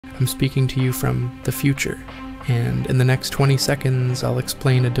I'm speaking to you from the future, and in the next 20 seconds I'll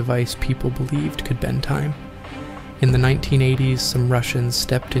explain a device people believed could bend time. In the 1980s, some Russians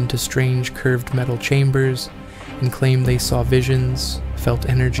stepped into strange curved metal chambers and claimed they saw visions, felt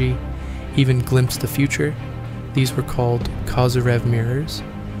energy, even glimpsed the future. These were called Kozyrev Mirrors.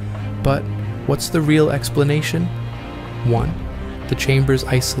 But what's the real explanation? 1. The chambers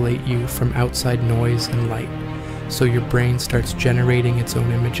isolate you from outside noise and light, so your brain starts generating its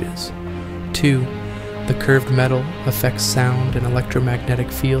own images. 2. The curved metal affects sound and electromagnetic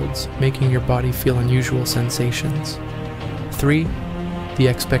fields, making your body feel unusual sensations. 3. The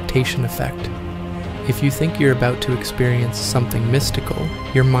expectation effect. If you think you're about to experience something mystical,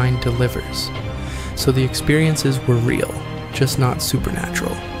 your mind delivers. So the experiences were real, just not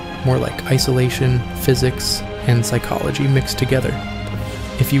supernatural. More like isolation, physics, and psychology mixed together.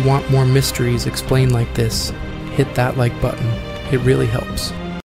 If you want more mysteries explained like this, hit that like button. It really helps.